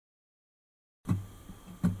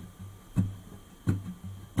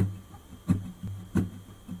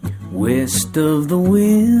West of the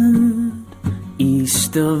wind,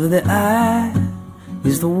 east of the eye,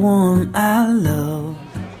 is the one I love.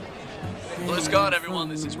 Bless God, everyone.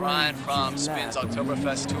 This is Ryan from Spin's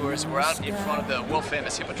Oktoberfest Tours. We're out in front of the world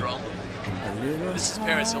famous Hippodrome. This is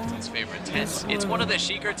Paris Hilton's favorite tent. It's one of the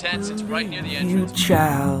chicer tents. It's right near the entrance. You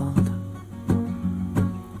child,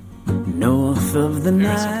 north of the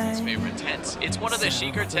Paris night. Hilton's favorite tent. It's one of the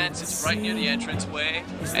chicer tents. It's right near the entranceway,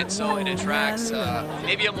 and so it attracts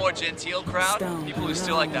maybe a more genteel crowd, people who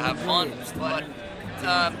still like to have fun. But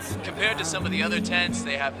compared to some of the other tents,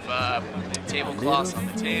 they have tablecloths on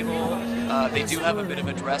the table. They do have a bit of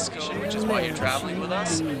a dress code, which is why you're traveling with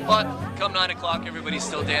us. But come 9 o'clock, everybody's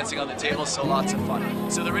still dancing on the table, so lots of fun.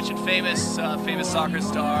 So the rich and famous, famous soccer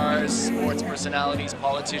stars, sports personalities,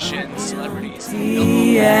 politicians, celebrities.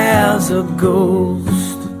 As a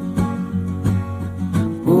ghost.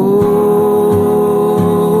 Oh,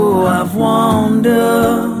 I've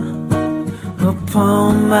wandered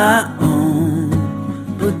upon my own,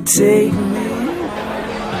 but take me.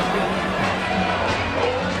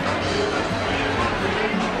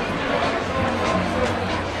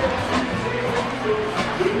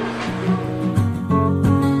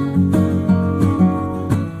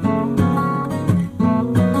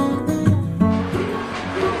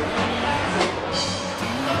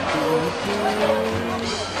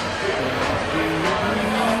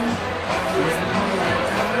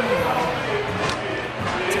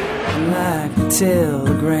 Like a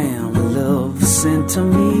telegram love sent to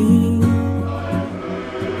me.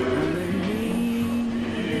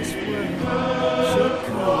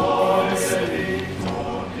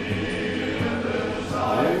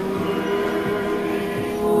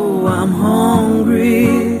 Oh, I'm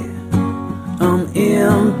hungry, I'm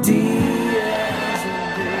empty.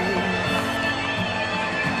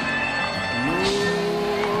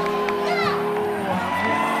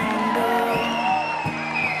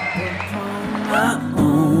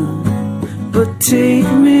 But take